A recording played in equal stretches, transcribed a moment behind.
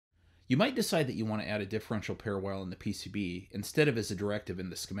You might decide that you want to add a differential pair while in the PCB instead of as a directive in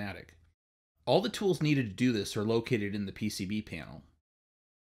the schematic. All the tools needed to do this are located in the PCB panel.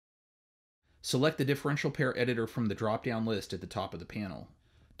 Select the differential pair editor from the drop-down list at the top of the panel.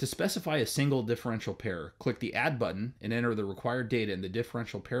 To specify a single differential pair, click the Add button and enter the required data in the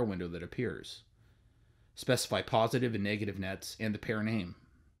differential pair window that appears. Specify positive and negative nets and the pair name.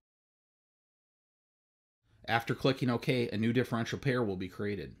 After clicking OK, a new differential pair will be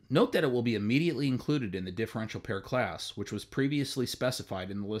created. Note that it will be immediately included in the differential pair class, which was previously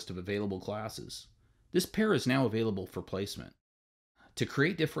specified in the list of available classes. This pair is now available for placement. To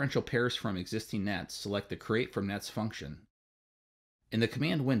create differential pairs from existing nets, select the Create from Nets function. In the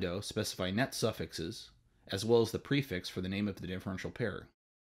command window, specify net suffixes, as well as the prefix for the name of the differential pair.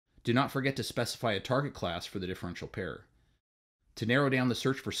 Do not forget to specify a target class for the differential pair. To narrow down the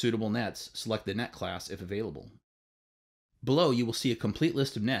search for suitable nets, select the net class if available. Below, you will see a complete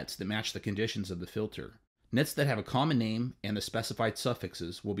list of nets that match the conditions of the filter. Nets that have a common name and the specified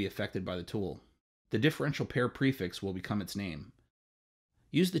suffixes will be affected by the tool. The differential pair prefix will become its name.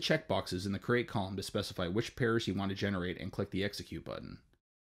 Use the checkboxes in the Create column to specify which pairs you want to generate and click the Execute button.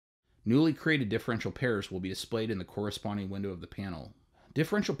 Newly created differential pairs will be displayed in the corresponding window of the panel.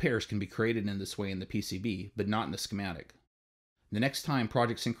 Differential pairs can be created in this way in the PCB, but not in the schematic. The next time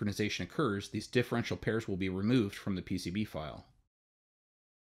project synchronization occurs, these differential pairs will be removed from the PCB file.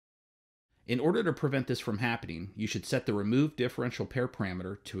 In order to prevent this from happening, you should set the Remove Differential Pair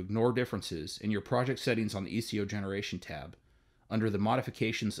parameter to ignore differences in your project settings on the ECO Generation tab, under the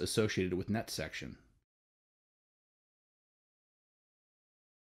Modifications Associated with Net section.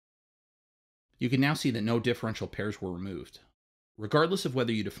 You can now see that no differential pairs were removed. Regardless of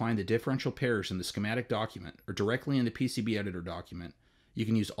whether you define the differential pairs in the schematic document or directly in the PCB editor document, you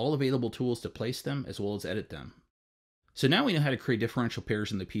can use all available tools to place them as well as edit them. So now we know how to create differential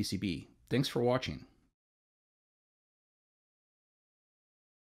pairs in the PCB. Thanks for watching.